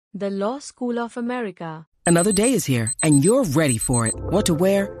The Law School of America. Another day is here, and you're ready for it. What to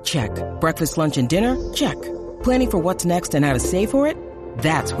wear? Check. Breakfast, lunch, and dinner? Check. Planning for what's next and how to save for it?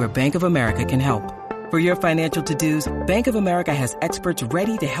 That's where Bank of America can help. For your financial to-dos, Bank of America has experts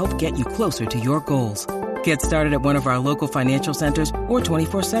ready to help get you closer to your goals. Get started at one of our local financial centers or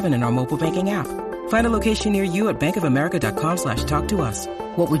 24/7 in our mobile banking app. Find a location near you at bankofamerica.com/talktous.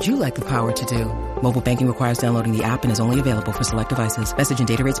 What would you like the power to do? Mobile banking requires downloading the app and is only available for select devices. Message and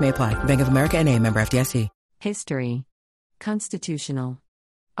data rates may apply. Bank of America N.A., member FDIC. History. Constitutional.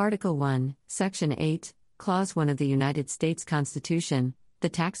 Article 1, Section 8, Clause 1 of the United States Constitution, the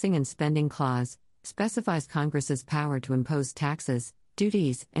Taxing and Spending Clause, specifies Congress's power to impose taxes,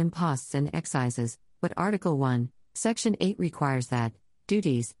 duties, imposts, and excises, but Article 1, Section 8 requires that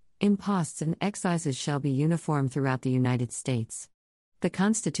duties, imposts, and excises shall be uniform throughout the United States. The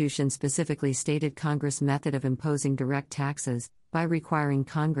Constitution specifically stated Congress' method of imposing direct taxes, by requiring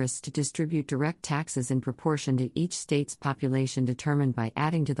Congress to distribute direct taxes in proportion to each state's population determined by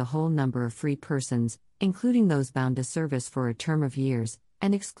adding to the whole number of free persons, including those bound to service for a term of years,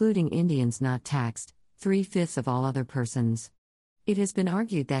 and excluding Indians not taxed, 3/5 of all other persons. It has been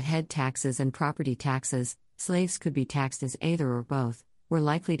argued that head taxes and property taxes, slaves could be taxed as either or both, were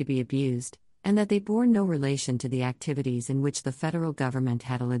likely to be abused, and that they bore no relation to the activities in which the federal government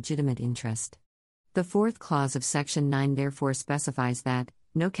had a legitimate interest. The fourth clause of Section 9 therefore specifies that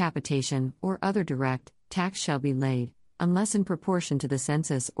no capitation or other direct tax shall be laid, unless in proportion to the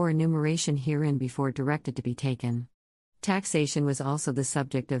census or enumeration herein before directed to be taken. Taxation was also the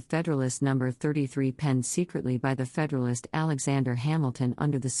subject of Federalist No. 33 penned secretly by the Federalist Alexander Hamilton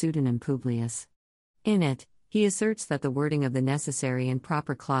under the pseudonym Publius. In it, he asserts that the wording of the necessary and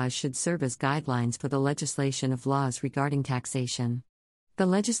proper clause should serve as guidelines for the legislation of laws regarding taxation. The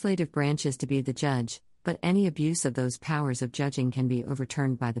legislative branch is to be the judge, but any abuse of those powers of judging can be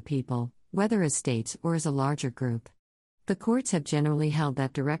overturned by the people, whether as states or as a larger group. The courts have generally held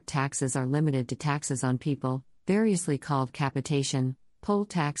that direct taxes are limited to taxes on people, variously called capitation, poll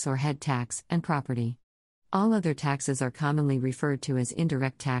tax or head tax, and property. All other taxes are commonly referred to as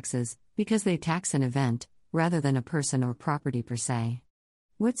indirect taxes, because they tax an event, rather than a person or property per se.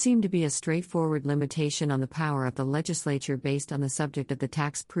 What seemed to be a straightforward limitation on the power of the legislature based on the subject of the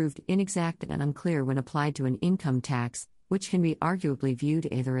tax proved inexact and unclear when applied to an income tax, which can be arguably viewed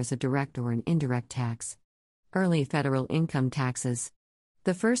either as a direct or an indirect tax. Early federal income taxes.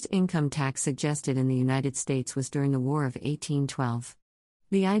 The first income tax suggested in the United States was during the War of 1812.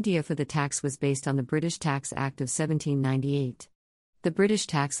 The idea for the tax was based on the British Tax Act of 1798. The British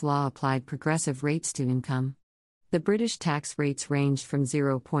tax law applied progressive rates to income. The British tax rates ranged from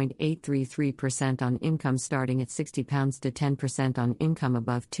 0.833% on income starting at £60 to 10% on income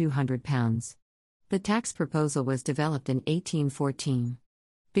above £200. The tax proposal was developed in 1814.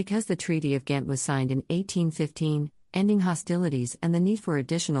 Because the Treaty of Ghent was signed in 1815, ending hostilities and the need for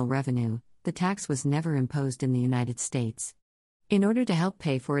additional revenue, the tax was never imposed in the United States. In order to help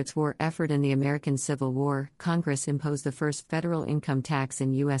pay for its war effort in the American Civil War, Congress imposed the first federal income tax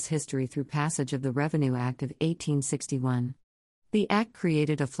in U.S. history through passage of the Revenue Act of 1861. The act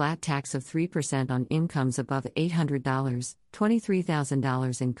created a flat tax of 3% on incomes above $800,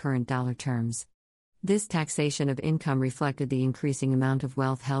 $23,000 in current dollar terms. This taxation of income reflected the increasing amount of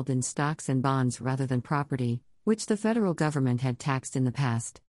wealth held in stocks and bonds rather than property, which the federal government had taxed in the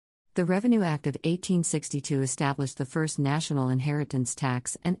past. The Revenue Act of 1862 established the first national inheritance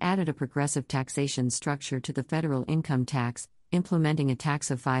tax and added a progressive taxation structure to the federal income tax, implementing a tax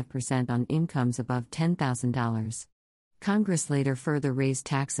of 5% on incomes above $10,000. Congress later further raised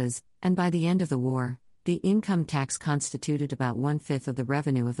taxes, and by the end of the war, the income tax constituted about 1/5 of the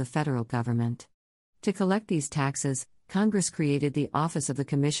revenue of the federal government. To collect these taxes, Congress created the Office of the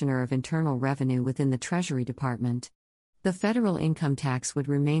Commissioner of Internal Revenue within the Treasury Department. The federal income tax would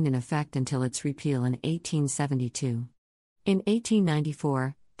remain in effect until its repeal in 1872. In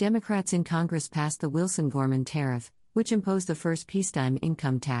 1894, Democrats in Congress passed the Wilson-Gorman Tariff, which imposed the first peacetime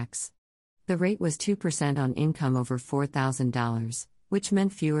income tax. The rate was 2% on income over $4,000, which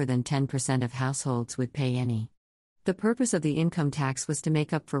meant fewer than 10% of households would pay any. The purpose of the income tax was to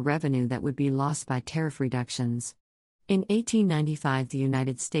make up for revenue that would be lost by tariff reductions. In 1895, the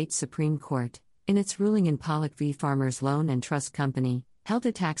United States Supreme Court, in its ruling in Pollock v. Farmers Loan and Trust Company, held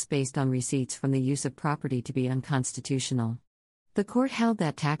a tax based on receipts from the use of property to be unconstitutional. The court held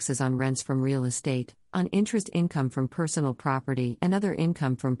that taxes on rents from real estate, on interest income from personal property and other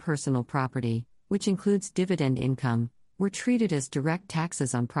income from personal property, which includes dividend income, were treated as direct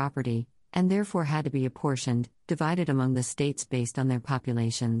taxes on property, and therefore had to be apportioned, divided among the states based on their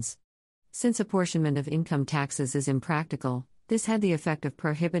populations. Since apportionment of income taxes is impractical, This had the effect of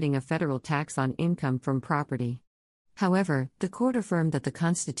prohibiting a federal tax on income from property. However, the court affirmed that the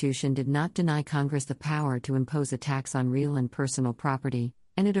Constitution did not deny Congress the power to impose a tax on real and personal property,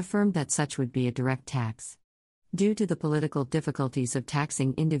 and it affirmed that such would be a direct tax. Due to the political difficulties of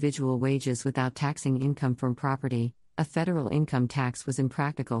taxing individual wages without taxing income from property, a federal income tax was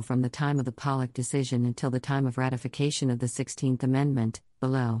impractical from the time of the Pollock decision until the time of ratification of the 16th Amendment,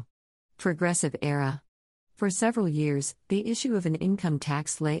 below. Progressive era. For several years, the issue of an income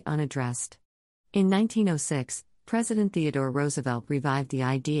tax lay unaddressed. In 1906, President Theodore Roosevelt revived the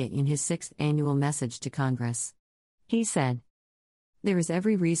idea in his sixth annual message to Congress. He said, "There is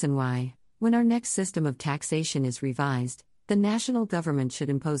every reason why, when our next system of taxation is revised, the national government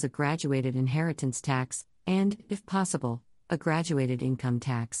should impose a graduated inheritance tax, and, if possible, a graduated income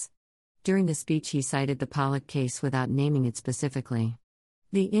tax." During the speech, he cited the Pollock case without naming it specifically.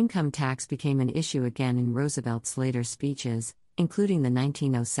 The income tax became an issue again in Roosevelt's later speeches, including the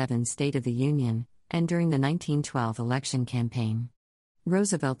 1907 State of the Union, and during the 1912 election campaign.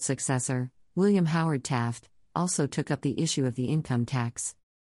 Roosevelt's successor, William Howard Taft, also took up the issue of the income tax.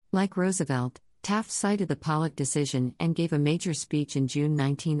 Like Roosevelt, Taft cited the Pollock decision and gave a major speech in June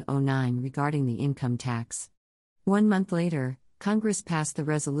 1909 regarding the income tax. 1 month later, Congress passed the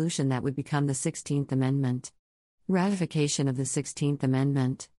resolution that would become the 16th Amendment. Ratification of the 16th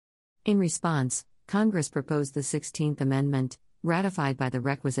Amendment. In response, Congress proposed the 16th Amendment, ratified by the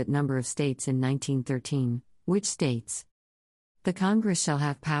requisite number of states in 1913, which states, "The Congress shall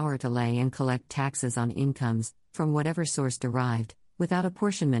have power to lay and collect taxes on incomes, from whatever source derived, without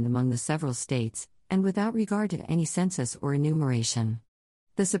apportionment among the several states, and without regard to any census or enumeration."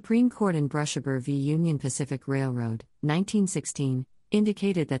 The Supreme Court in Brushaber v. Union Pacific Railroad, 1916,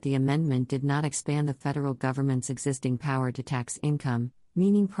 indicated that the amendment did not expand the federal government's existing power to tax income,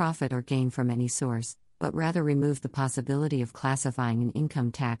 meaning profit or gain from any source, but rather removed the possibility of classifying an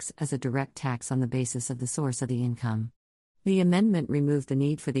income tax as a direct tax on the basis of the source of the income. The amendment removed the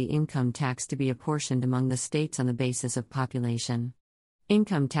need for the income tax to be apportioned among the states on the basis of population.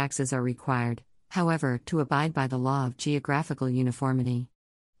 Income taxes are required, however, to abide by the law of geographical uniformity.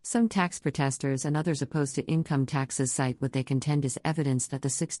 Some tax protesters and others opposed to income taxes cite what they contend is evidence that the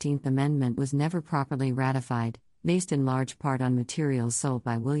 16th Amendment was never properly ratified, based in large part on materials sold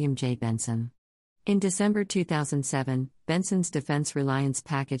by William J. Benson. In December 2007, Benson's defense reliance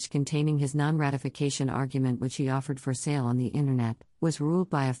package containing his non-ratification argument, which he offered for sale on the Internet, was ruled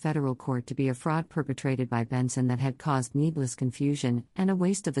by a federal court to be a fraud perpetrated by Benson that had caused needless confusion and a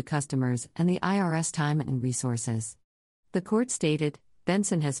waste of the customers and the IRS time and resources. The court stated,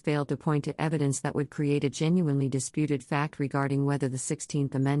 "Benson has failed to point to evidence that would create a genuinely disputed fact regarding whether the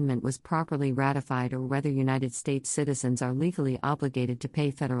 16th Amendment was properly ratified or whether United States citizens are legally obligated to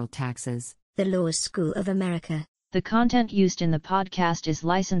pay federal taxes." The Law School of America. The content used in the podcast is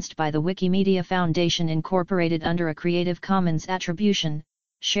licensed by the Wikimedia Foundation Incorporated under a Creative Commons Attribution,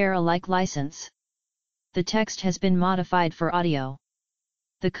 Share Alike license. The text has been modified for audio.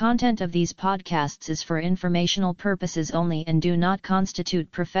 The content of these podcasts is for informational purposes only and do not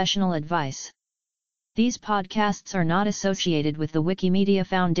constitute professional advice. These podcasts are not associated with the Wikimedia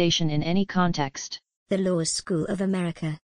Foundation in any context. The Law School of America.